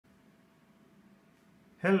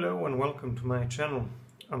Hello and welcome to my channel.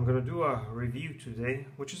 I'm going to do a review today,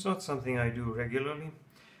 which is not something I do regularly,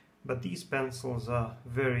 but these pencils are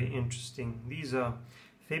very interesting. These are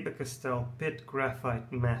Faber-Castell Pitt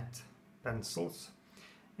Graphite Matte pencils,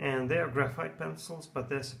 and they are graphite pencils, but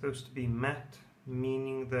they're supposed to be matte,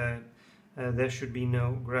 meaning that there should be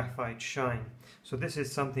no graphite shine. So this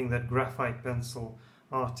is something that graphite pencil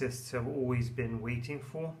artists have always been waiting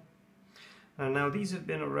for. Now these have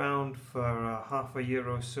been around for half a year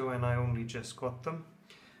or so, and I only just got them,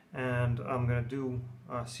 and I'm going to do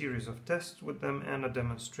a series of tests with them and a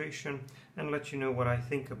demonstration and let you know what I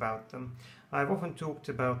think about them. I've often talked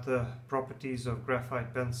about the properties of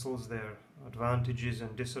graphite pencils, their advantages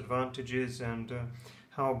and disadvantages, and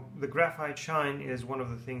how the graphite shine is one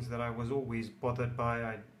of the things that I was always bothered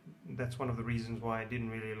by. That's one of the reasons why I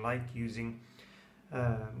didn't really like using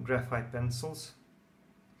graphite pencils.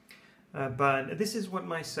 But this is what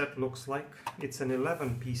my set looks like. It's an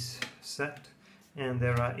 11-piece set, and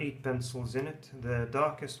there are 8 pencils in it. The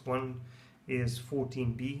darkest one is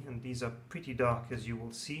 14B, and these are pretty dark, as you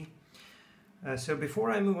will see. So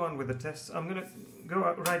before I move on with the tests, I'm going to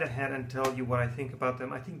go right ahead and tell you what I think about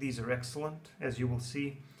them. I think these are excellent, as you will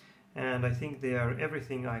see, and I think they are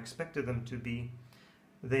everything I expected them to be.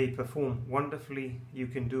 They perform wonderfully. You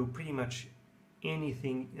can do pretty much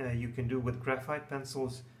anything you can do with graphite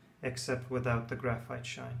pencils, except without the graphite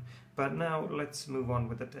shine. But now let's move on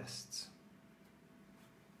with the tests.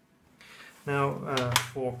 Now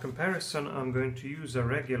for comparison, I'm going to use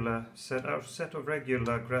a set of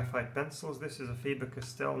regular graphite pencils. This is a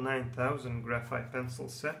Faber-Castell 9000 graphite pencil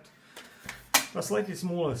set, a slightly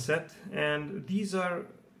smaller set, and these are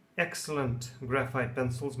excellent graphite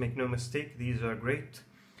pencils, make no mistake, these are great.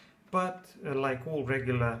 But like all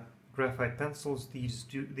regular graphite pencils,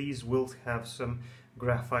 these will have some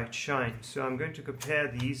graphite shine. So I'm going to compare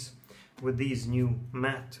these with these new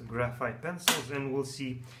matte graphite pencils, and we'll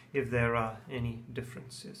see if there are any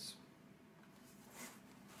differences.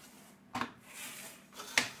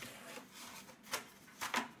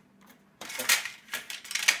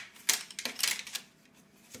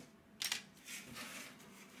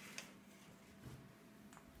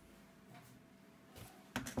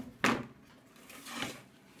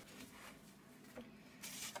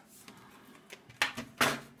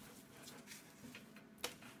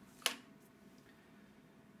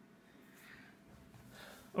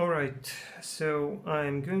 Alright, so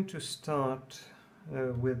I'm going to start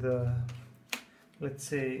with let's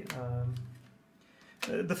say,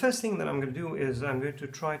 the first thing that I'm going to do is I'm going to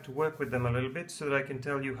try to work with them a little bit so that I can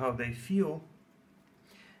tell you how they feel,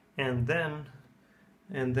 and then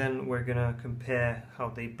we're going to compare how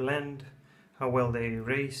they blend, how well they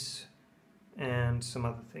erase, and some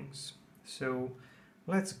other things. So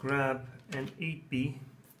let's grab an 8B.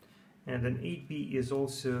 And an 8B is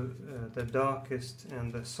also the darkest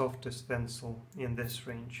and the softest pencil in this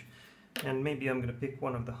range. And maybe I'm going to pick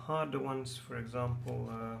one of the harder ones, for example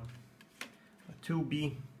a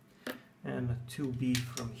 2B, and a 2B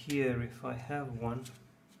from here if I have one.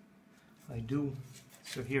 I do.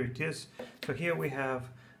 So here it is. So here we have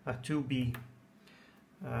a 2B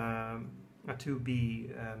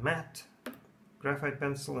matte graphite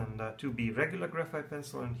pencil and a 2B regular graphite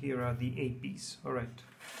pencil, and here are the 8Bs. Alright.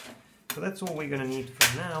 So that's all we're going to need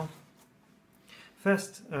for now.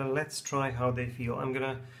 First, let's try how they feel. I'm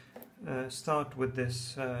going to start with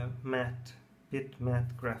this Pitt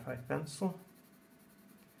matte graphite pencil.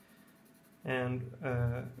 And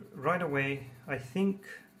right away, I think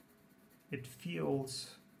it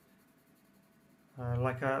feels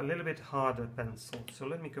like a little bit harder pencil. So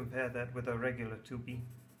let me compare that with a regular 2B.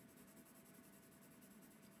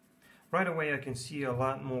 Right away I can see a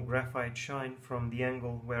lot more graphite shine from the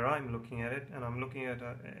angle where I'm looking at it, and I'm looking at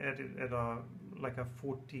it at like a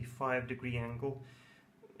 45-degree angle.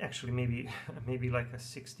 Actually maybe like a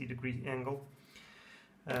 60-degree angle.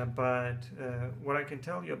 But what I can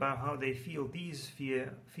tell you about how they feel, these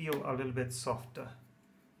feel a little bit softer.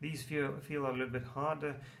 These feel a little bit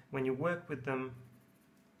harder. When you work with them,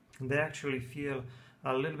 they actually feel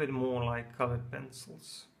a little bit more like colored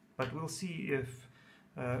pencils. But we'll see if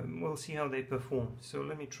we'll see how they perform. So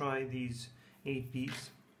let me try these 8Bs.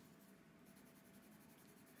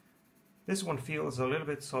 This one feels a little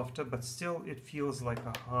bit softer, but still it feels like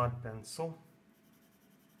a hard pencil.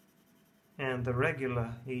 And the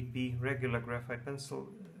regular 8B, regular graphite pencil,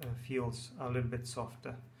 feels a little bit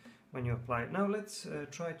softer when you apply it. Now let's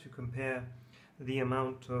try to compare the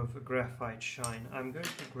amount of graphite shine. I'm going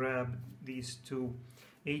to grab these two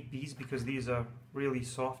 8Bs because these are really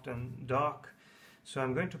soft and dark. So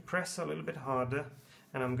I'm going to press a little bit harder,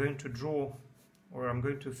 and I'm going to draw, or I'm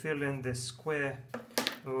going to fill in this square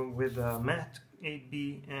with a matte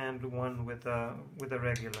 8B and one with a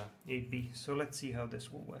regular 8B. So let's see how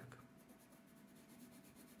this will work.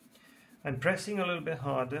 I'm pressing a little bit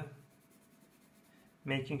harder,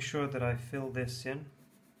 making sure that I fill this in.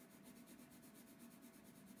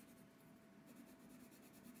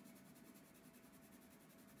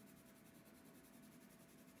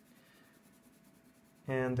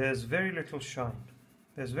 And there's very little shine.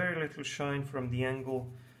 There's very little shine from the angle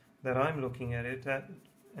that I'm looking at it at,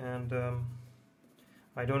 and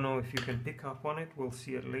I don't know if you can pick up on it, we'll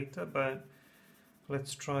see it later, but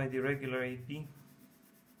let's try the regular 8B.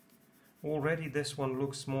 Already this one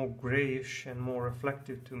looks more grayish and more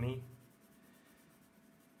reflective to me.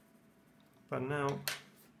 But now,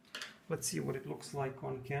 let's see what it looks like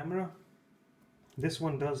on camera. This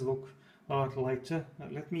one does look a lot lighter.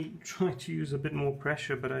 Let me try to use a bit more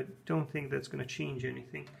pressure, but I don't think that's going to change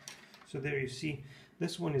anything. So there you see,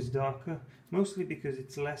 this one is darker, mostly because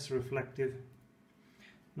it's less reflective.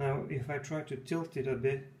 Now, if I try to tilt it a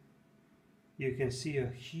bit, you can see a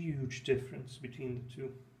huge difference between the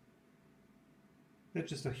two. There's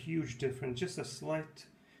just a huge difference, just a slight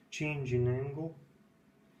change in angle,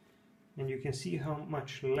 and you can see how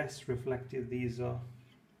much less reflective these are.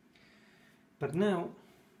 But now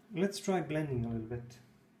let's try blending a little bit,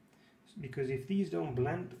 because if these don't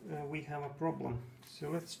blend, we have a problem. So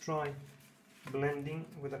let's try blending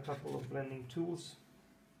with a couple of blending tools.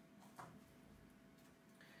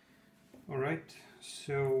 Alright,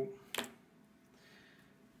 so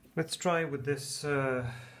let's try with this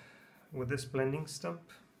blending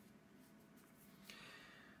stump.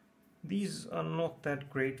 These are not that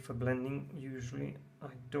great for blending usually. I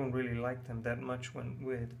don't really like them that much when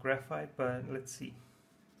with graphite, but let's see.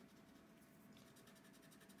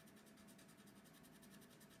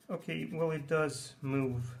 Okay, well, it does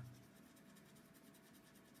move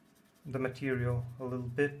the material a little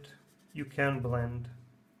bit. You can blend.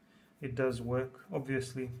 It does work.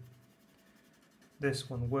 Obviously, this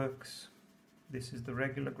one works. This is the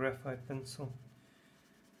regular graphite pencil.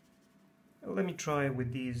 Let me try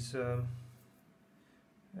with these.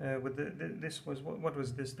 This was what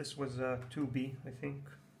was this? This was 2B, I think.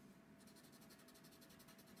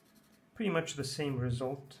 Pretty much the same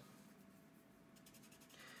result.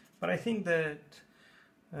 But I think that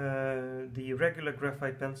the regular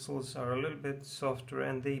graphite pencils are a little bit softer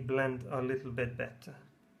and they blend a little bit better.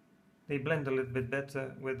 They blend a little bit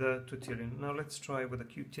better with the Tutilian. Now let's try with a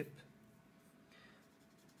Q-tip.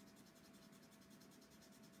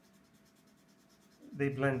 They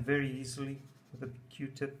blend very easily with a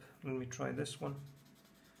Q-tip. Let me try this one.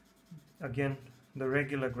 Again, the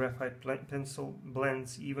regular graphite pencil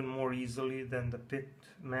blends even more easily than the Pitt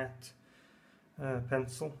matte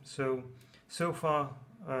pencil. So far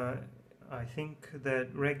I think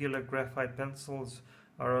that regular graphite pencils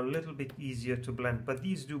are a little bit easier to blend, but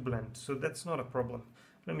these do blend, so that's not a problem.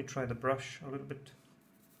 Let me try the brush a little bit.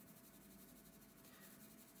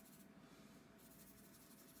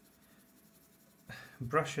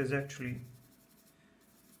 Brushes actually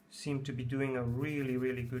seem to be doing a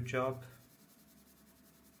really good job.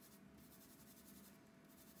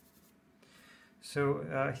 So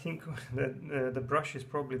I think that the brush is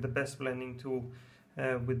probably the best blending tool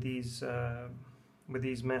with these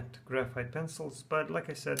matte graphite pencils. But like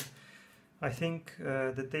I said, I think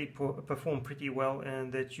that they perform pretty well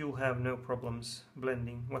and that you'll have no problems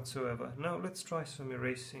blending whatsoever. Now let's try some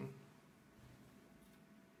erasing.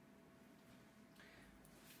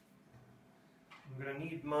 I'm gonna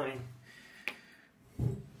need my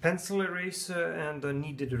pencil eraser and a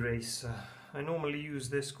kneaded eraser. I normally use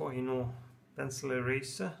this Kohinoor pencil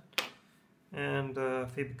eraser and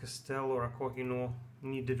Faber-Castell or a Kohinoor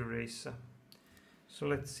kneaded eraser. So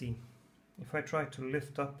let's see. If I try to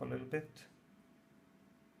lift up a little bit,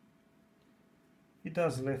 it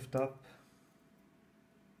does lift up.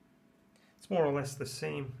 It's more or less the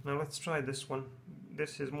same. Now let's try this one.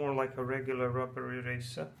 This is more like a regular rubber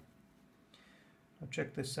eraser. Now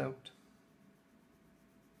check this out.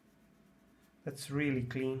 That's really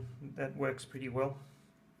clean. That works pretty well.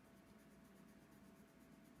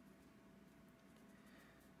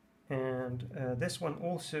 And this one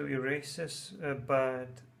also erases,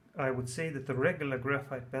 but I would say that the regular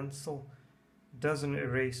graphite pencil doesn't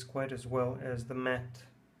erase quite as well as the matte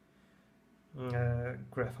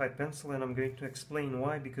graphite pencil, and I'm going to explain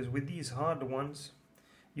why. Because with these hard ones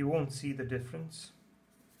you won't see the difference.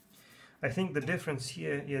 I think the difference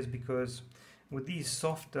here is because with these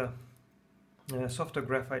softer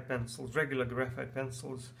graphite pencils, regular graphite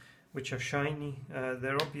pencils, which are shiny,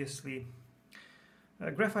 they're obviously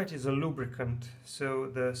Graphite is a lubricant, so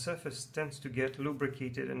the surface tends to get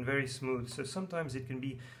lubricated and very smooth, so sometimes it can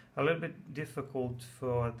be a little bit difficult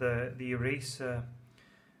for the eraser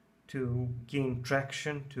to gain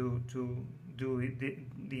traction to do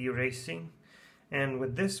the erasing. And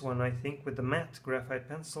with this one, I think with the matte graphite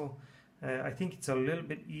pencil, I think it's a little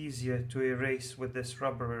bit easier to erase with this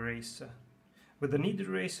rubber eraser. With the kneaded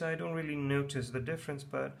eraser, I don't really notice the difference,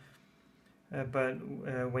 but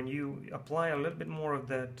when you apply a little bit more of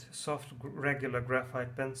that soft regular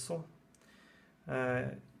graphite pencil,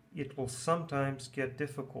 it will sometimes get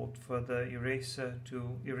difficult for the eraser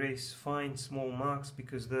to erase fine small marks,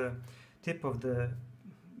 because the tip of the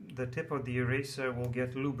eraser will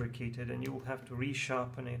get lubricated and you will have to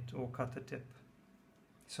resharpen it or cut the tip.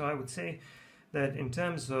 So I would say that in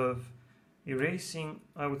terms of erasing,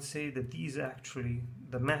 I would say that these actually,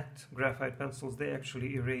 the matte graphite pencils, they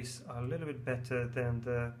actually erase a little bit better than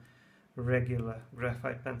the regular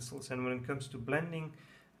graphite pencils. And when it comes to blending,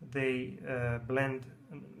 they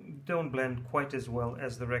don't blend quite as well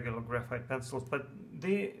as the regular graphite pencils, but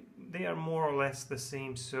they are more or less the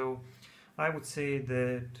same. So I would say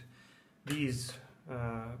that these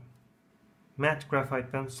matte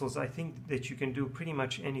graphite pencils, I think that you can do pretty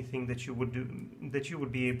much anything that you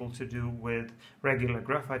would be able to do with regular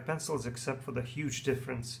graphite pencils, except for the huge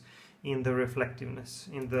difference in the reflectiveness,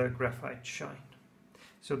 in the graphite shine.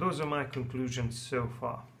 So those are my conclusions so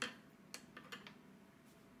far.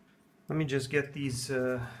 Let me just get these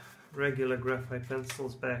regular graphite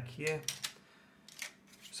pencils back here.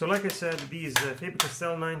 So like I said, these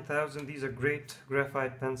Faber-Castell 9000, these are great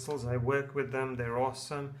graphite pencils. I work with them, they're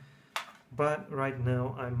awesome. But right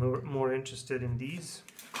now I'm more interested in these.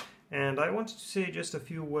 And I wanted to say just a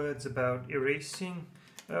few words about erasing,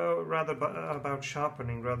 about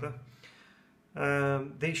sharpening rather.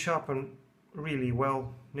 They sharpen really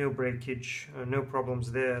well, no breakage, no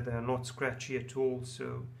problems there. They are not scratchy at all,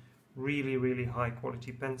 so really high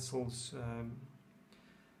quality pencils.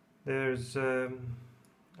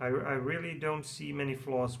 I really don't see many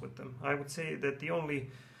flaws with them. I would say that the only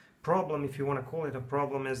problem, if you want to call it a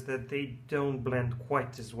problem, is that they don't blend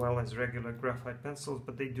quite as well as regular graphite pencils,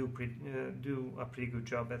 but they do a pretty good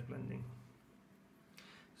job at blending.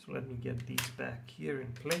 So let me get these back here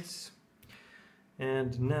in place.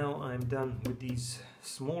 And now I'm done with these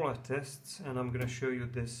smaller tests, and I'm going to show you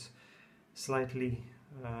this slightly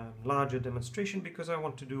larger demonstration, because I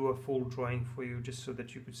want to do a full drawing for you, just so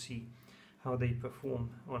that you could see how they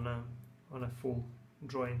perform on a full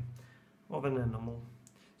drawing of an animal.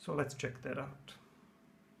 So let's check that out.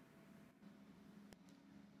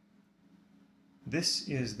 This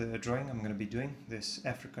is the drawing I'm going to be doing, this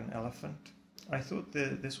African elephant. I thought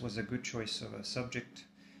that this was a good choice of a subject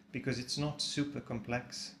because it's not super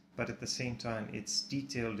complex, but at the same time it's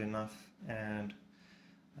detailed enough and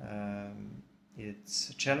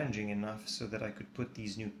it's challenging enough so that I could put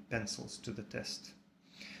these new pencils to the test.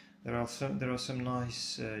 There are some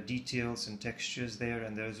nice details and textures there,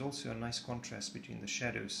 and there is also a nice contrast between the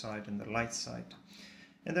shadow side and the light side.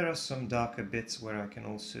 And there are some darker bits where I can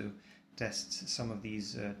also test some of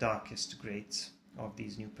these darkest grades of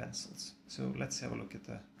these new pencils. So let's have a look at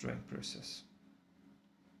the drawing process.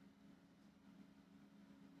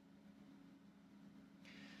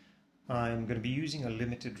 I'm going to be using a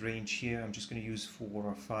limited range here. I'm just going to use 4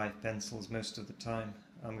 or 5 pencils most of the time.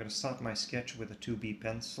 I'm going to start my sketch with a 2B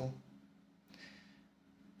pencil,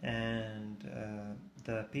 and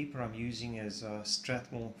the paper I'm using is a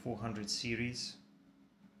Strathmore 400 series.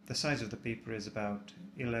 The size of the paper is about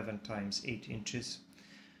 11 × 8 inches.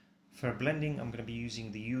 For blending, I'm going to be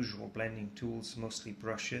using the usual blending tools, mostly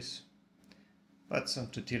brushes, but some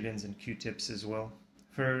Tortillons and Q-tips as well.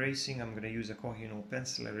 For erasing, I'm going to use a Koh-i-Noor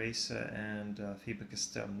pencil eraser and a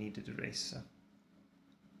Faber-Castell kneaded eraser.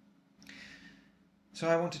 So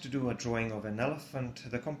I wanted to do a drawing of an elephant.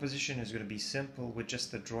 The composition is going to be simple, with just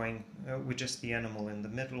the drawing, with just the animal in the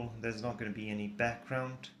middle. There's not going to be any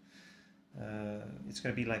background. It's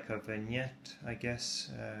going to be like a vignette, I guess,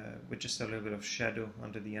 with just a little bit of shadow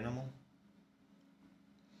under the animal.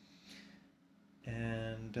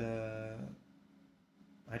 And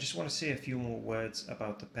I just want to say a few more words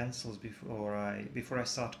about the pencils before I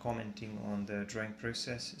start commenting on the drawing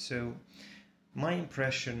process. So my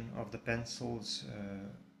impression of the pencils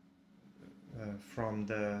from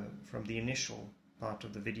the initial part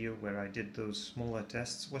of the video where I did those smaller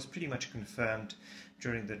tests was pretty much confirmed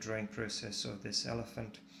during the drawing process of this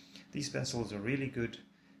elephant. These pencils are really good,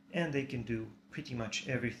 and they can do pretty much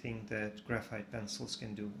everything that graphite pencils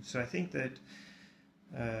can do. So I think that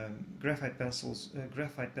graphite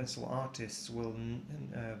pencil artists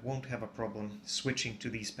won't have a problem switching to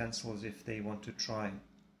these pencils if they want to try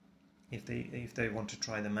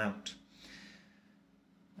them out.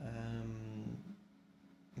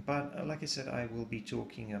 But like I said, I will be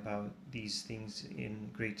talking about these things in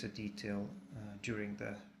greater detail during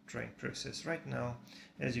the drawing process. Right now,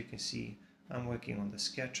 as you can see, I'm working on the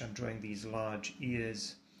sketch. I'm drawing these large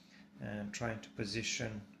ears and trying to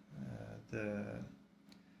position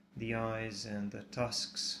the eyes and the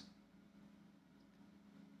tusks.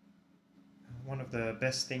 One of the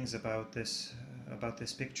best things about this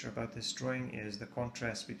picture, about this drawing, is the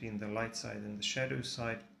contrast between the light side and the shadow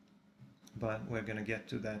side, but we're going to get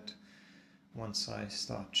to that once I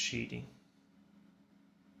start shading.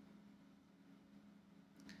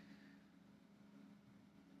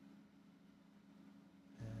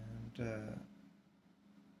 And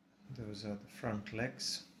those are the front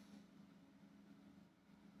legs.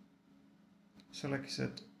 So like I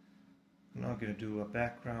said, I'm now going to do a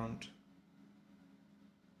background.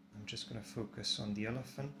 I'm just going to focus on the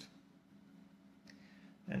elephant.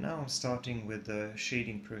 And now I'm starting with the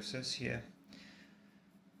shading process here.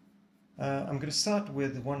 I'm going to start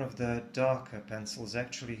with one of the darker pencils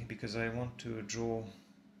actually, because I want to draw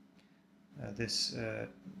this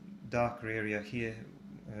darker area here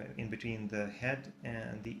in between the head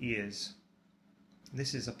and the ears.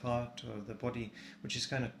 This is a part of the body which is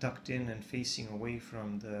kind of tucked in and facing away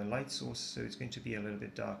from the light source, so it's going to be a little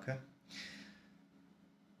bit darker.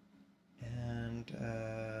 And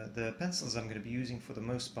the pencils I'm going to be using for the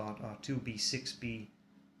most part are 2B, 6B,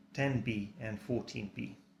 10B and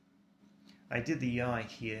 14B. I did the eye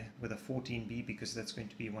here with a 14B because that's going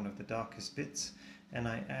to be one of the darkest bits, and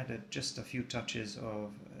I added just a few touches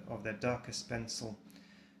of that darkest pencil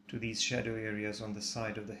to these shadow areas on the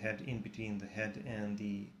side of the head, in between the head and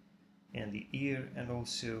the ear, and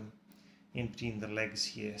also in between the legs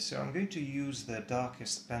here. So I'm going to use the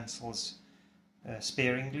darkest pencils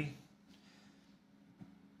sparingly,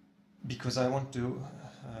 because I want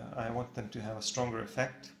them to have a stronger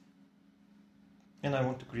effect, and I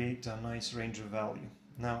want to create a nice range of value.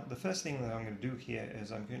 Now the first thing that I'm going to do here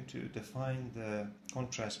is I'm going to define the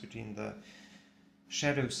contrast between the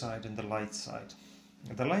shadow side and the light side.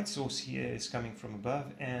 The light source here is coming from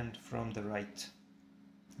above and from the right.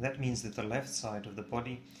 That means that the left side of the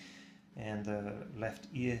body and the left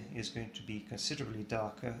ear is going to be considerably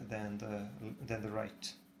darker than the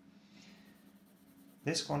right.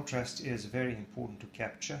 This contrast is very important to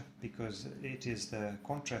capture because it is the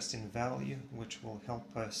contrast in value which will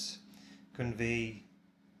help us convey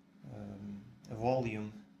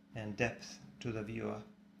volume and depth to the viewer.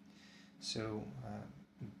 So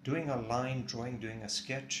doing a line drawing, doing a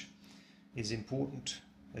sketch is important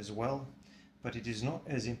as well, but it is not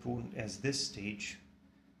as important as this stage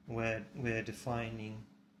where we're defining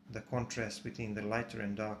the contrast between the lighter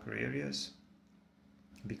and darker areas,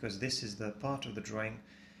 because this is the part of the drawing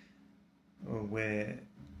where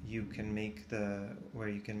you can make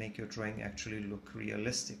your drawing actually look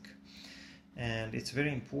realistic. And it's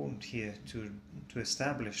very important here to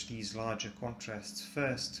establish these larger contrasts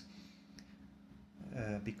first,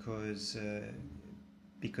 because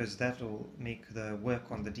that will make the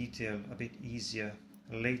work on the detail a bit easier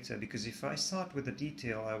later. Because if I start with the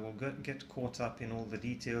detail, I will get caught up in all the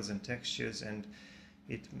details and textures, and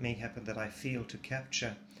it may happen that I fail to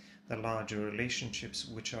capture the larger relationships,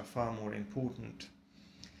 which are far more important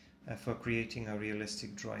for creating a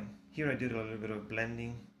realistic drawing. Here I did a little bit of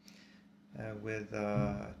blending with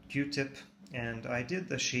a Q-tip, and I did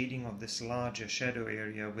the shading of this larger shadow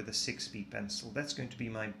area with a 6B pencil. That's going to be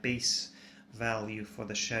my base value for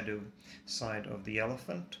the shadow side of the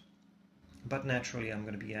elephant, but naturally I'm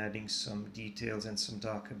going to be adding some details and some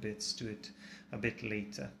darker bits to it a bit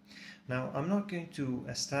later. Now I'm not going to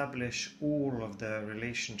establish all of the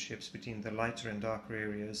relationships between the lighter and darker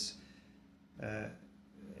areas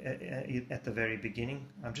at the very beginning.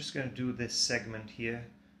 I'm just going to do this segment here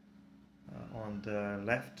on the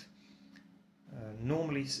left.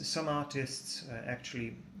 Normally some artists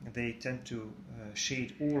actually they tend to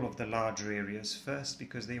shade all of the larger areas first,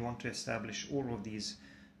 because they want to establish all of these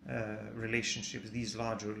relationships, these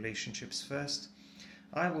larger relationships first.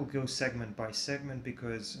 I will go segment by segment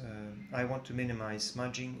because I want to minimize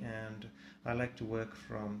smudging, and I like to work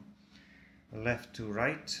from left to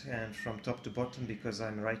right and from top to bottom because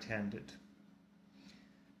I'm right-handed.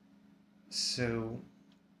 So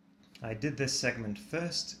I did this segment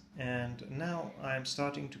first, and now I'm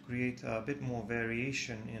starting to create a bit more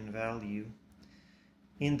variation in value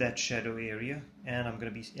in that shadow area, and I'm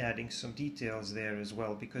going to be adding some details there as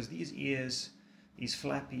well, because these ears, these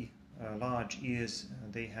flappy large ears,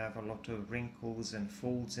 they have a lot of wrinkles and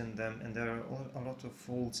folds in them, and there are a lot of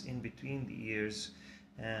folds in between the ears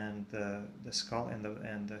and the skull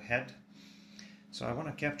and the head. So I want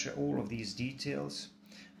to capture all of these details.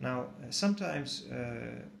 Now, sometimes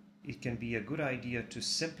it can be a good idea to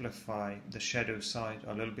simplify the shadow side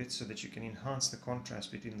a little bit so that you can enhance the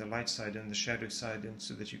contrast between the light side and the shadow side, and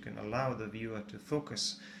so that you can allow the viewer to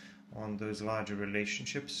focus on those larger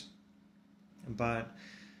relationships. But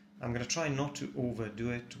I'm going to try not to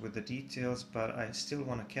overdo it with the details, but I still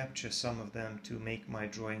want to capture some of them to make my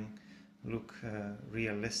drawing look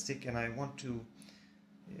realistic, and I want to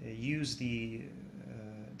use the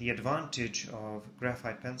advantage of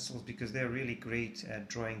graphite pencils because they're really great at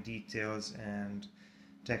drawing details and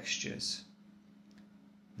textures.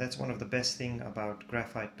 That's one of the best things about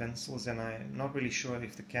graphite pencils, and I'm not really sure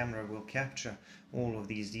if the camera will capture all of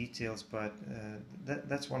these details, but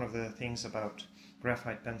that's one of the things about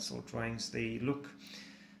graphite pencil drawings. They look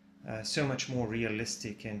so much more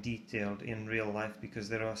realistic and detailed in real life because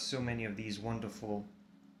there are so many of these wonderful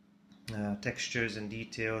textures and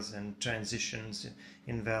details and transitions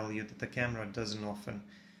in value that the camera doesn't often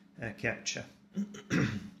capture.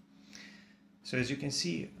 So as you can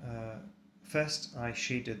see, first I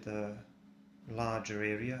shaded the larger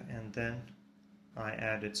area, and then I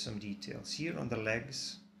added some details. Here on the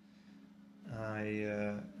legs,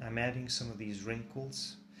 I'm adding some of these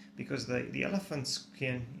wrinkles because the elephant's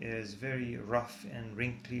skin is very rough and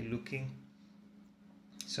wrinkly looking.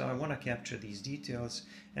 So I want to capture these details,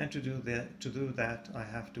 and to do that I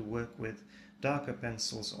have to work with darker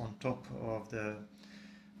pencils on top of the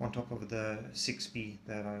 6B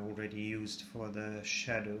that I already used for the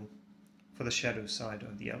shadow side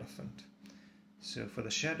of the elephant. So for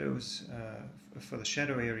the shadows, for the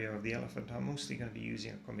shadow area of the elephant, I'm mostly going to be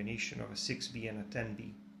using a combination of a 6B and a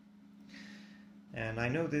 10B. And I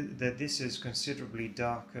know that this is considerably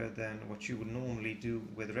darker than what you would normally do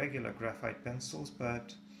with regular graphite pencils,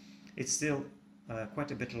 but it's still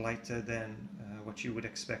quite a bit lighter than what you would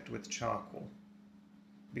expect with charcoal,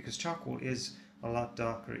 because charcoal is a lot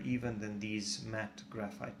darker even than these matte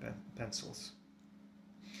graphite pencils.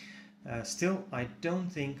 Still, I don't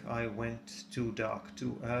think I went too dark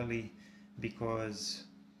too early, because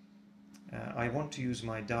I want to use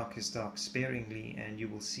my darkest dark sparingly, and you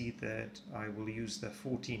will see that I will use the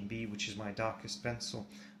 14B, which is my darkest pencil.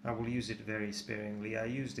 I will use it very sparingly. I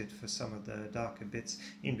used it for some of the darker bits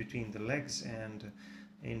in between the legs and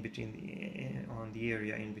on the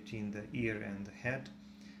area in between the ear and the head,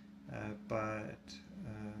 but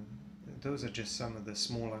those are just some of the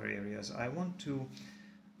smaller areas. I want to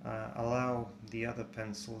allow the other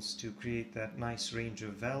pencils to create that nice range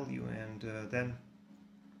of value, and then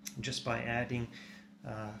just by adding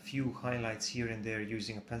a few highlights here and there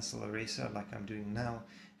using a pencil eraser like I'm doing now,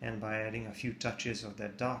 and by adding a few touches of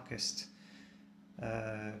that darkest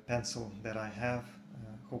pencil that I have,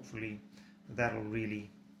 hopefully that'll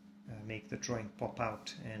really make the drawing pop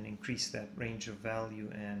out and increase that range of value,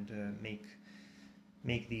 and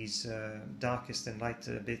make these darkest and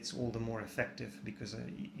lighter bits all the more effective, because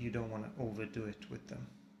you don't want to overdo it with them.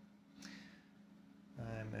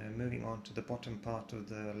 I'm moving on to the bottom part of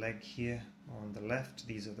the leg here on the left.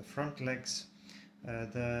 These are the front legs.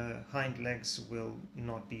 The hind legs will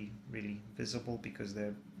not be really visible because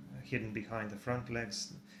they're hidden behind the front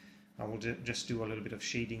legs. I will just do a little bit of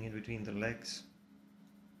shading in between the legs,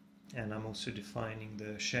 and I'm also defining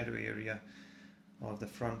the shadow area of the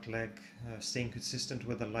front leg, staying consistent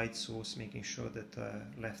with the light source, making sure that the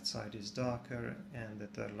left side is darker and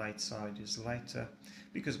that the light side is lighter,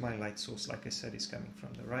 because my light source, like I said, is coming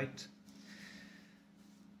from the right.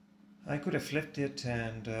 I could have flipped it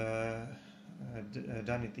and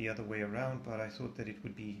done it the other way around, but I thought that it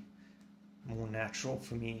would be more natural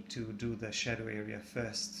for me to do the shadow area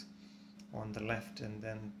first on the left and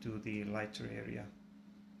then do the lighter area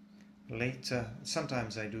later.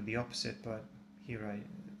 Sometimes I do the opposite, but here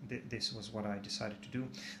this was what I decided to do.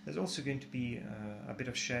 There's also going to be a bit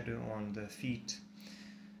of shadow on the feet,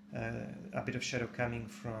 a bit of shadow coming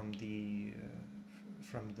from the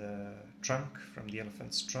trunk, from the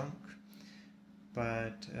elephant's trunk,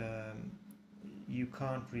 but you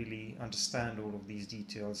can't really understand all of these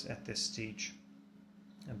details at this stage,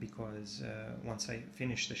 because once I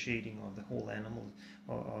finish the shading of the whole animal,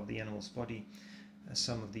 or of the animal's body,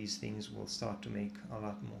 some of these things will start to make a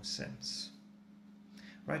lot more sense.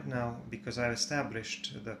 Right now, because I've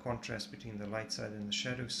established the contrast between the light side and the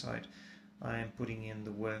shadow side, I am putting in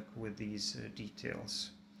the work with these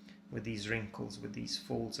details, with these wrinkles, with these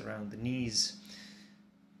folds around the knees,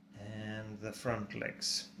 and the front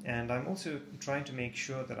legs. And I'm also trying to make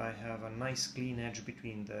sure that I have a nice clean edge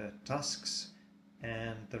between the tusks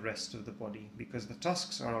and the rest of the body, because the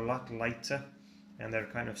tusks are a lot lighter and they're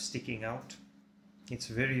kind of sticking out. It's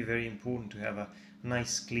very, very important to have a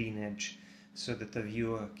nice clean edge so that the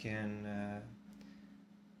viewer can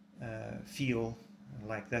feel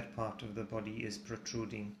like that part of the body is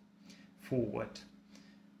protruding forward.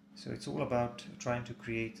 So it's all about trying to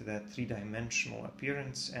create that three-dimensional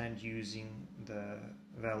appearance and using the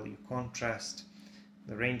value contrast,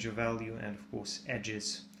 the range of value, and of course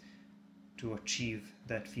edges to achieve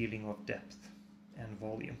that feeling of depth and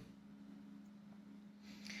volume.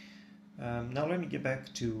 Now let me get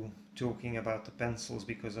back to talking about the pencils,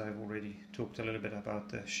 because I've already talked a little bit about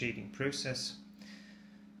the shading process.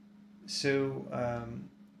 So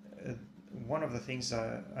one of the things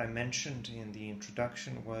I mentioned in the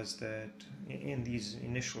introduction was that in these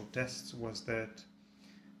initial tests was that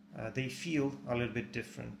they feel a little bit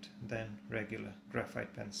different than regular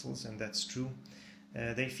graphite pencils, and that's true.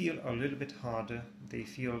 They feel a little bit harder, they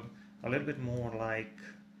feel a little bit more like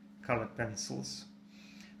colored pencils,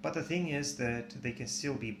 but the thing is that they can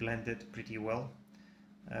still be blended pretty well.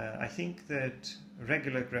 I think that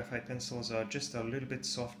regular graphite pencils are just a little bit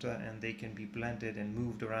softer and they can be blended and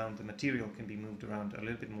moved around. The material can be moved around a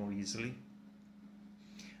little bit more easily.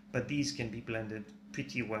 But these can be blended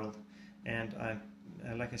pretty well, and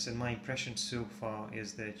like I said, my impression so far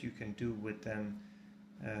is that you can do with them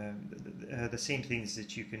the same things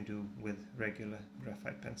that you can do with regular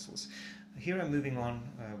graphite pencils. Here I'm moving on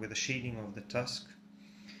with the shading of the tusk.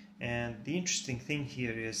 And the interesting thing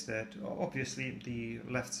here is that obviously the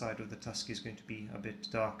left side of the tusk is going to be a bit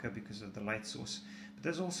darker because of the light source. But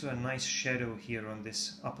there's also a nice shadow here on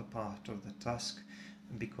this upper part of the tusk,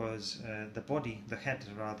 because the body, the head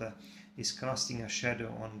rather, is casting a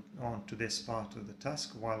shadow onto this part of the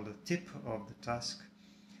tusk, while the tip of the tusk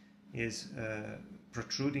is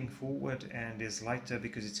protruding forward and is lighter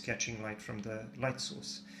because it's catching light from the light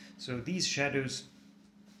source. So these shadows,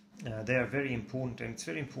 they are very important, and it's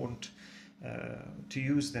very important to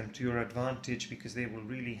use them to your advantage, because they will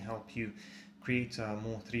really help you create a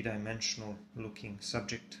more three-dimensional looking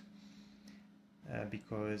subject,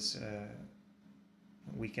 because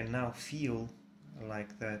we can now feel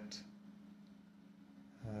like that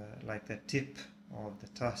tip of the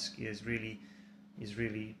tusk is really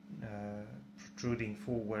protruding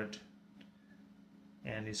forward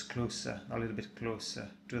and is closer, a little bit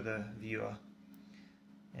closer to the viewer,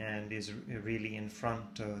 and is really in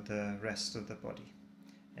front of the rest of the body.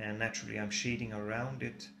 And naturally I'm shading around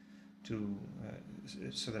it to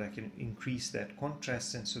so that I can increase that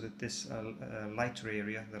contrast, and so that this lighter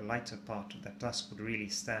area, the lighter part of that tusk, would really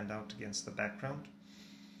stand out against the background.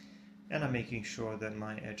 And I'm making sure that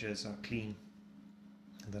my edges are clean,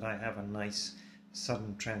 that I have a nice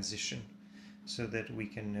sudden transition, so that we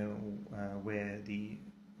can know where the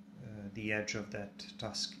edge of that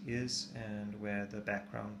tusk is and where the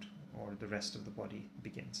background or the rest of the body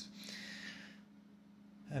begins.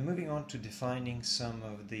 Moving on to defining some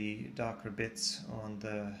of the darker bits on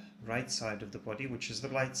the right side of the body, which is the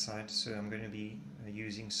light side, so I'm going to be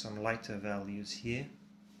using some lighter values here.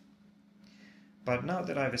 But now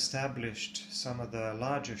that I've established some of the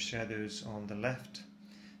larger shadows on the left,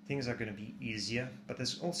 things are going to be easier, but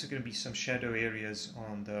there's also going to be some shadow areas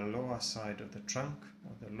on the lower side of the trunk,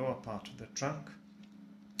 or the lower part of the trunk,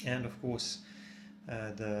 and of course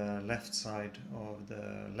the left side of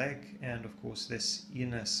the leg, and of course this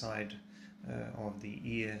inner side of the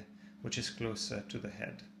ear, which is closer to the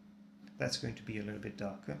head. That's going to be a little bit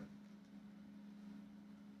darker.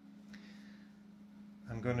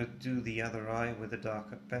 I'm going to do the other eye with a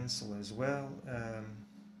darker pencil as well.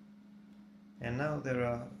 And now there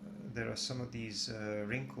are some of these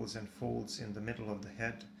wrinkles and folds in the middle of the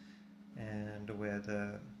head, and where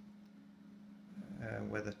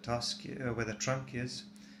the trunk is.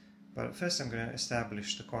 But first I'm going to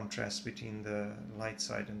establish the contrast between the light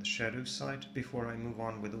side and the shadow side before I move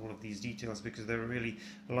on with all of these details, because there are really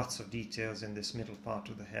lots of details in this middle part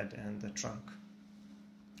of the head and the trunk.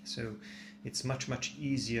 So it's much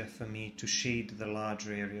easier for me to shade the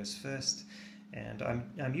larger areas first, and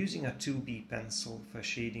I'm using a 2B pencil for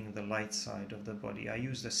shading the light side of the body. I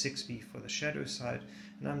used a 6B for the shadow side,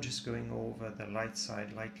 and I'm just going over the light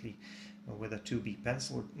side lightly with a 2B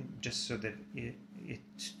pencil, just so that it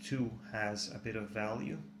too has a bit of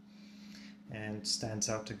value and stands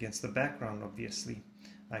out against the background. Obviously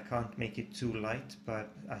I can't make it too light, but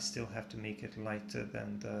I still have to make it lighter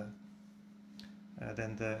than the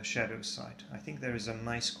shadow side. I think there is a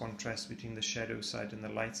nice contrast between the shadow side and the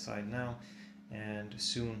light side now, and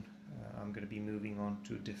soon I'm going to be moving on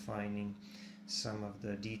to defining some of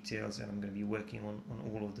the details, and I'm going to be working on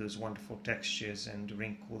all of those wonderful textures and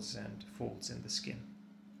wrinkles and folds in the skin.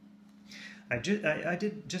 I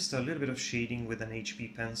did just a little bit of shading with an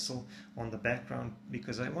HB pencil on the background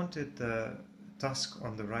because I wanted the tusk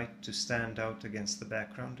on the right to stand out against the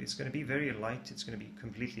background. It's going to be very light, it's going to be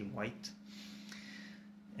completely white,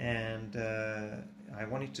 and I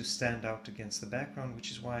want it to stand out against the background,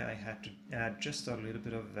 which is why I had to add just a little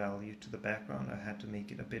bit of value to the background. I had to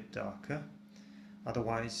make it a bit darker,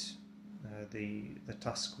 otherwise the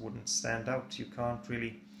tusk wouldn't stand out. You can't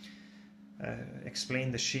really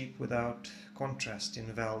explain the shape without contrast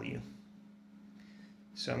in value.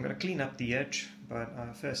 So I'm going to clean up the edge, but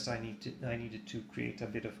first I needed to create a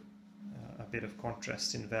bit of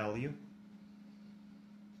contrast in value,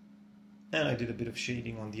 and I did a bit of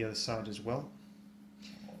shading on the other side as well.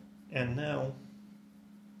 And now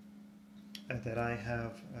that I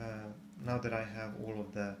have all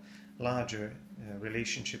of the larger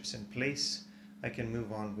relationships in place, I can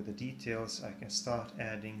move on with the details. I can start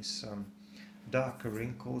adding some darker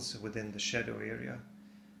wrinkles within the shadow area,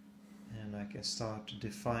 and I can start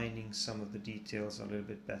defining some of the details a little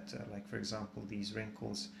bit better, like for example these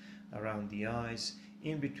wrinkles around the eyes,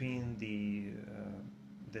 in between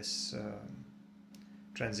this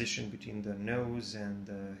transition between the nose and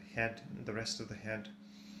the head, the rest of the head,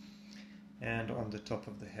 and on the top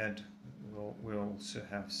of the head we'll also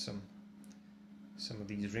have some of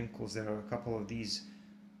these wrinkles. There are a couple of these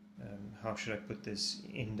how should I put this,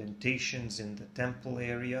 indentations in the temple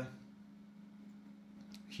area,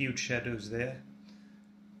 huge shadows there,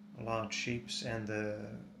 large shapes, and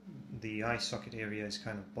the eye socket area is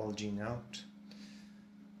kind of bulging out.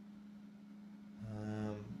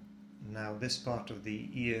 Now this part of the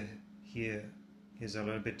ear here is a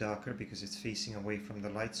little bit darker because it's facing away from the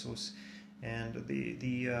light source, and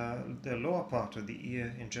the lower part of the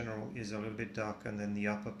ear in general is a little bit darker than the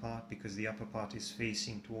upper part because the upper part is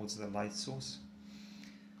facing towards the light source.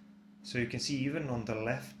 So you can see even on the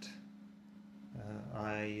left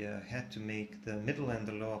I had to make the middle and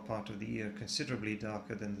the lower part of the ear considerably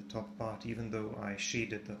darker than the top part, even though I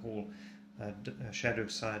shaded the whole shadow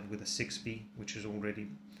side with a 6B, which is already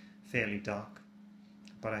fairly dark,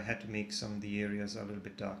 but I had to make some of the areas a little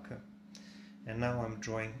bit darker. And now I'm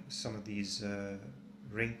drawing some of these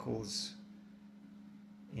wrinkles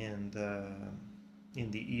in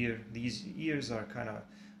the ear. These ears are kind of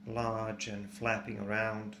large and flapping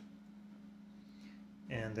around,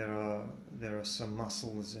 and there are some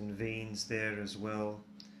muscles and veins there as well,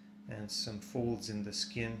 and some folds in the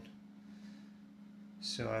skin.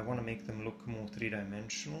 So I want to make them look more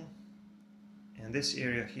three-dimensional. And this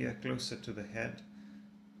area here closer to the head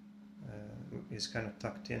is kind of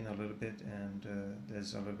tucked in a little bit, and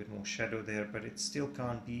there's a little bit more shadow there, but it still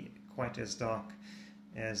can't be quite as dark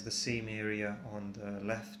as the same area on the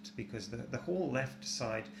left, because the whole left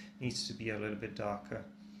side needs to be a little bit darker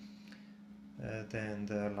than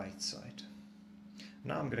the light side.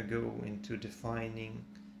 Now I'm going to go into defining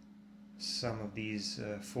some of these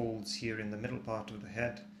folds here in the middle part of the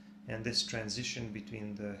head, and this transition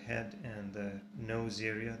between the head and the nose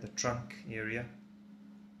area, the trunk area.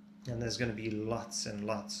 And there's going to be lots and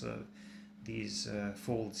lots of these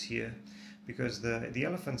folds here, because the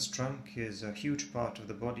elephant's trunk is a huge part of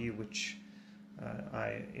the body, which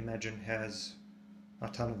I imagine has a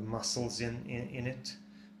ton of muscles in it,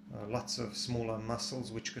 lots of smaller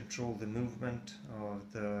muscles which control the movement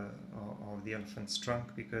of the elephant's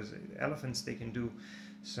trunk, because elephants, they can do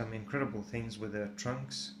some incredible things with their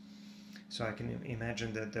trunks. So I can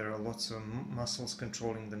imagine that there are lots of muscles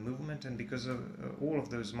controlling the movement, and because of all of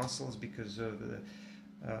those muscles, because of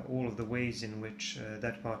all of the ways in which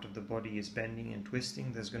that part of the body is bending and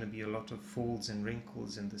twisting, there's going to be a lot of folds and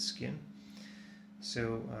wrinkles in the skin.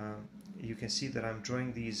 So you can see that I'm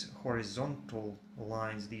drawing these horizontal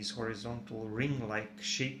lines, these horizontal ring-like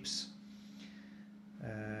shapes,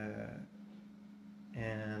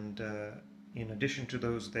 and in addition to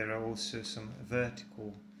those there are also some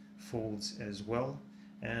vertical folds as well.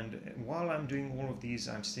 And while I'm doing all of these,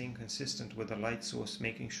 I'm staying consistent with the light source,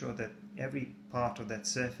 making sure that every part of that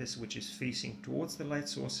surface which is facing towards the light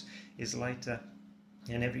source is lighter,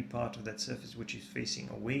 and every part of that surface which is facing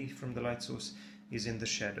away from the light source is in the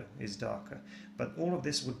shadow, is darker. But all of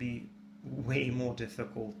this would be way more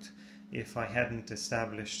difficult if I hadn't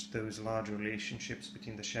established those large relationships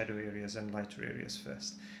between the shadow areas and lighter areas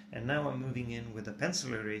first. And now I'm moving in with a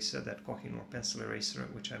pencil eraser, that Kohinoor pencil eraser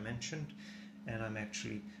which I mentioned, and I'm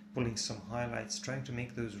actually pulling some highlights, trying to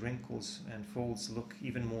make those wrinkles and folds look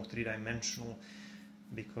even more three-dimensional,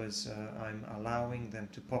 because I'm allowing them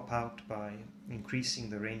to pop out by increasing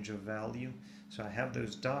the range of value. So I have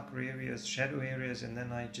those darker areas, shadow areas, and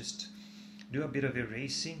then I just do a bit of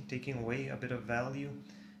erasing, taking away a bit of value,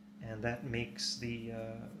 and that makes the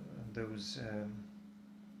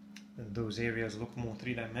those areas look more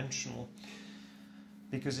three-dimensional,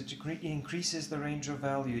 because it increases the range of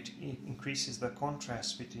value, it increases the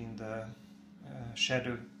contrast between the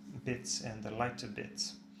shadow bits and the lighter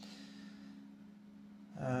bits.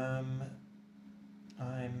 I'm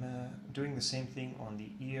doing the same thing on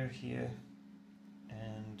the ear here,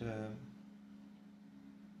 and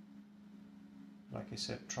like I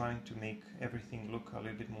said, trying to make everything look a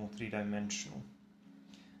little bit more three-dimensional.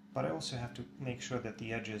 But I also have to make sure that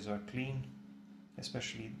the edges are clean,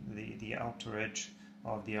 especially the outer edge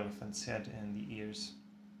of the elephant's head and the ears.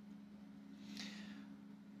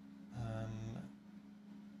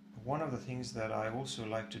 One of the things that I also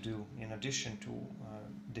like to do, in addition to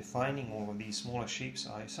defining all of these smaller shapes,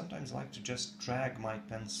 I sometimes like to just drag my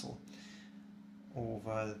pencil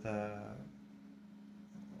over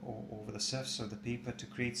the surface of the paper to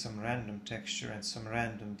create some random texture and some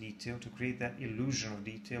random detail, to create that illusion of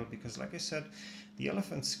detail, because like I said, the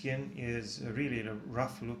elephant skin is really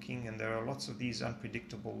rough looking, and there are lots of these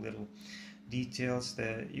unpredictable little details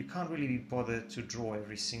that you can't really be bothered to draw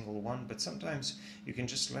every single one, but sometimes you can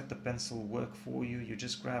just let the pencil work for you. You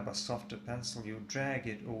just grab a softer pencil, you drag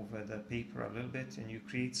it over the paper a little bit, and you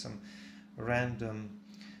create some random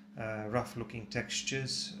rough looking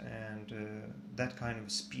textures, and that kind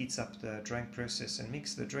of speeds up the drawing process and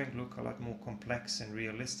makes the drawing look a lot more complex and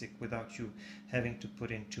realistic without you having to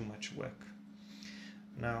put in too much work.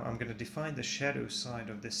 Now I'm going to define the shadow side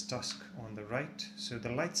of this tusk on the right. So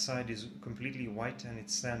the light side is completely white and it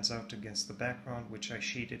stands out against the background, which I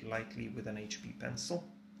shaded lightly with an HB pencil.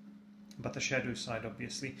 But the shadow side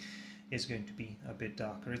obviously is going to be a bit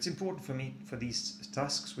darker. It's important for me, for these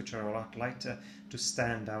tusks, which are a lot lighter, to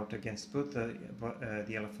stand out against both the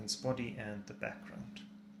elephant's body and the background.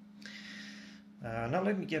 Now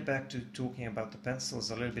let me get back to talking about the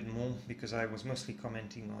pencils a little bit more, because I was mostly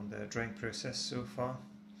commenting on the drawing process so far.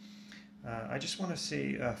 I just want to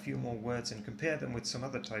say a few more words and compare them with some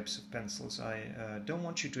other types of pencils. I don't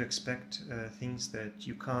want you to expect things that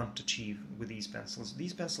you can't achieve with these pencils.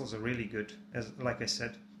 These pencils are really good. Like I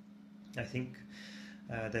said, I think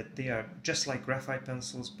that they are just like graphite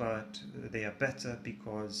pencils, but they are better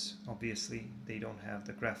because obviously they don't have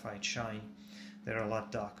the graphite shine. They're a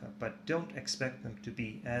lot darker, but don't expect them to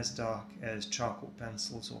be as dark as charcoal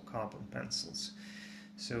pencils or carbon pencils.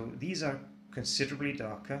 So these are considerably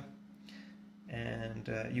darker, and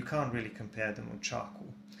you can't really compare them with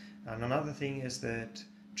charcoal. And another thing is that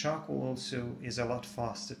charcoal also is a lot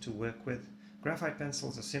faster to work with. Graphite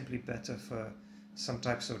pencils are simply better for some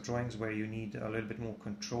types of drawings where you need a little bit more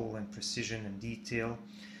control and precision and detail.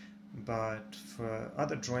 But for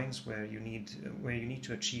other drawings where you need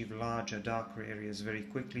to achieve larger, darker areas very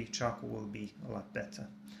quickly, charcoal will be a lot better.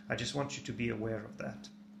 I just want you to be aware of that.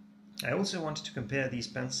 I also wanted to compare these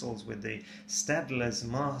pencils with the Staedtler's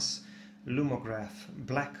Mars Lumograph,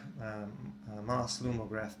 black Mars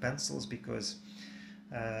Lumograph pencils, because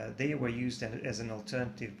they were used as an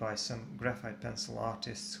alternative by some graphite pencil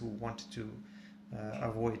artists who wanted to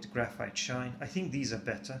avoid graphite shine. I think these are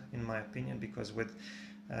better, in my opinion, because with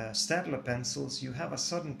Staedtler pencils, you have a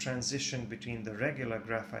sudden transition between the regular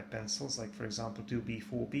graphite pencils, like for example 2B,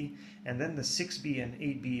 4B, and then the 6B and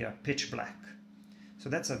 8B are pitch black. So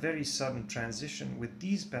that's a very sudden transition. With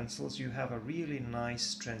these pencils, you have a really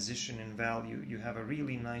nice transition in value. You have a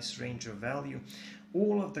really nice range of value.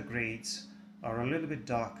 All of the grades are a little bit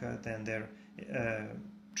darker than their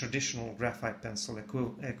traditional graphite pencil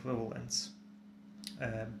equivalents.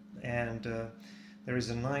 There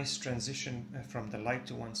is a nice transition from the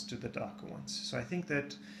lighter ones to the darker ones. So I think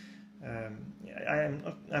that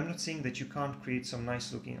I'm not saying that you can't create some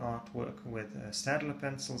nice looking artwork with Staedtler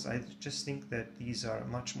pencils. I just think that these are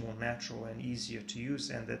much more natural and easier to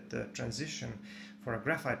use, and that the transition for a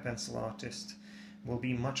graphite pencil artist will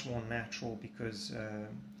be much more natural, because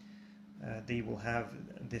they will have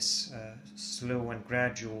this slow and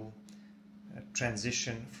gradual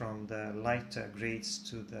transition from the lighter grades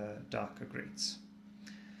to the darker grades.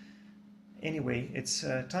 Anyway, it's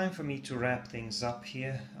time for me to wrap things up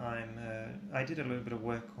here. I did a little bit of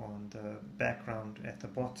work on the background at the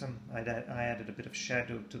bottom. I added a bit of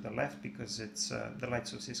shadow to the left because it's the light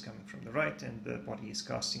source is coming from the right and the body is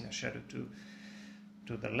casting a shadow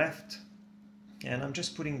to the left. And I'm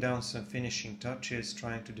just putting down some finishing touches,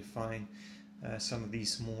 trying to define some of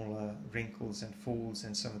these smaller wrinkles and folds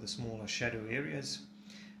and some of the smaller shadow areas.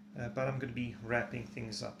 But I'm going to be wrapping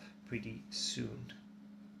things up pretty soon.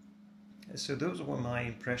 So those were my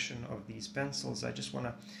impression of these pencils. I just want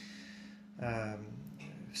to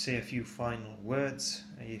say a few final words.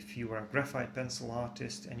 If you are a graphite pencil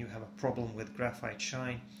artist and you have a problem with graphite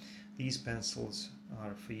shine, these pencils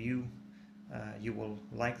are for you. You will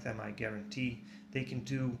like them, I guarantee. They can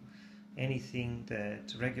do anything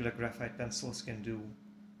that regular graphite pencils can do,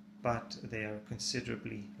 but they are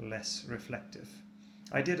considerably less reflective.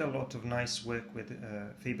 I did a lot of nice work with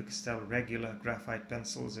Faber-Castell regular graphite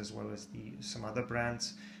pencils as well as some other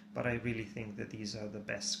brands, but I really think that these are the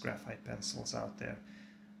best graphite pencils out there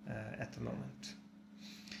at the moment.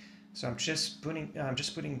 So I'm just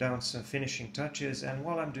putting down some finishing touches, and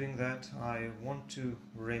while I'm doing that, I want to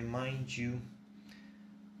remind you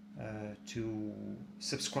to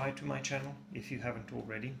subscribe to my channel if you haven't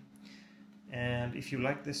already. And if you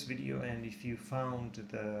like this video and if you found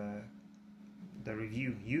the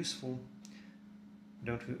review useful,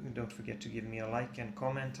 don't forget to give me a like and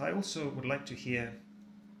comment. I also would like to hear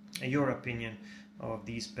your opinion of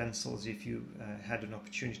these pencils if you had an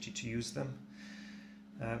opportunity to use them.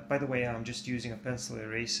 By the way, I'm just using a pencil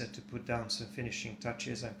eraser to put down some finishing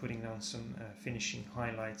touches. I'm putting down some finishing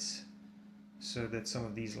highlights so that some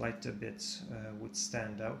of these lighter bits would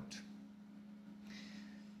stand out.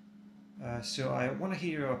 So I want to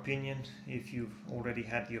hear your opinion if you've already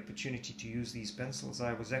had the opportunity to use these pencils.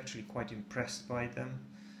 I was actually quite impressed by them,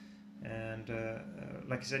 and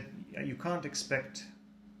like I said, you can't expect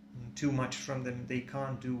too much from them. They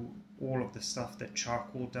can't do all of the stuff that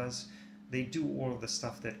charcoal does. They do all of the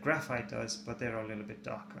stuff that graphite does, but they're a little bit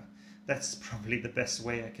darker. That's probably the best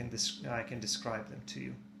way I can describe them to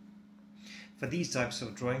you. For these types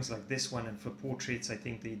of drawings like this one and for portraits, I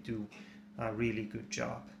think they do a really good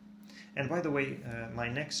job. And by the way, my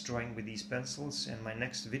next drawing with these pencils and my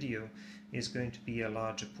next video is going to be a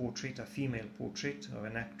larger portrait, a female portrait of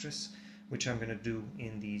an actress, which I'm going to do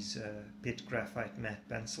in these Pitt graphite matte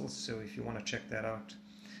pencils. So if you want to check that out,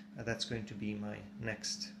 that's going to be my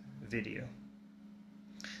next video.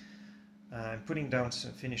 I'm putting down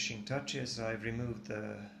some finishing touches. I've removed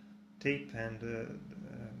the tape, and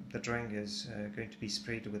the drawing is going to be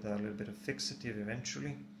sprayed with a little bit of fixative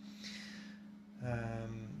eventually.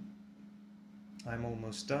 I'm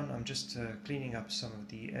almost done. I'm just cleaning up some of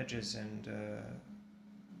the edges and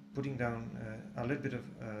putting down a little bit of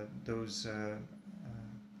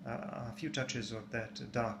a few touches of that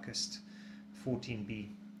darkest 14B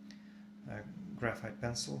graphite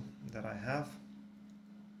pencil that I have,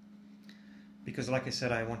 because like I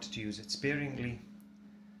said, I wanted to use it sparingly.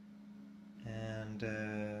 And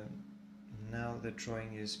now the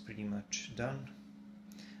drawing is pretty much done.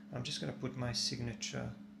 I'm just going to put my signature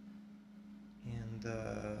in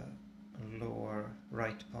the lower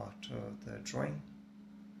right part of the drawing,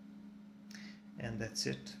 and that's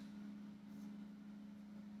it.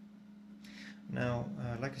 Now,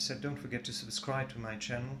 like I said, don't forget to subscribe to my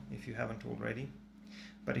channel if you haven't already.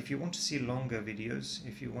 But if you want to see longer videos,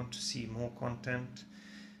 if you want to see more content,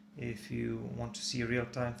 if you want to see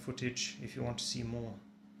real-time footage, if you want to see more,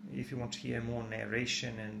 if you want to hear more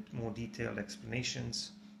narration and more detailed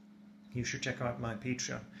explanations, you should check out my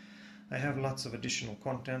Patreon. I have lots of additional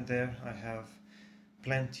content there. I have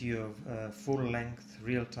plenty of full-length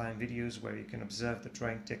real-time videos where you can observe the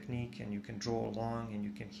drawing technique and you can draw along and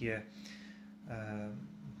you can hear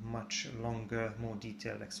much longer, more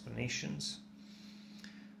detailed explanations.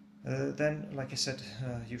 Then, like I said,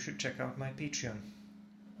 you should check out my Patreon.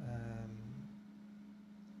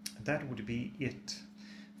 That would be it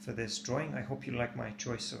for this drawing. I hope you like my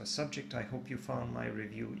choice of a subject. I hope you found my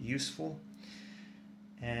review useful.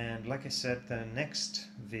 And like I said, the next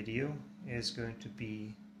video is going to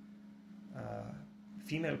be a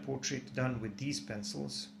female portrait done with these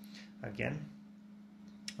pencils. Again,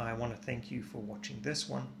 I want to thank you for watching this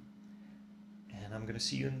one, and I'm going to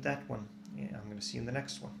see you in that one. I'm going to see you in the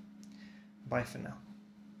next one. Bye for now.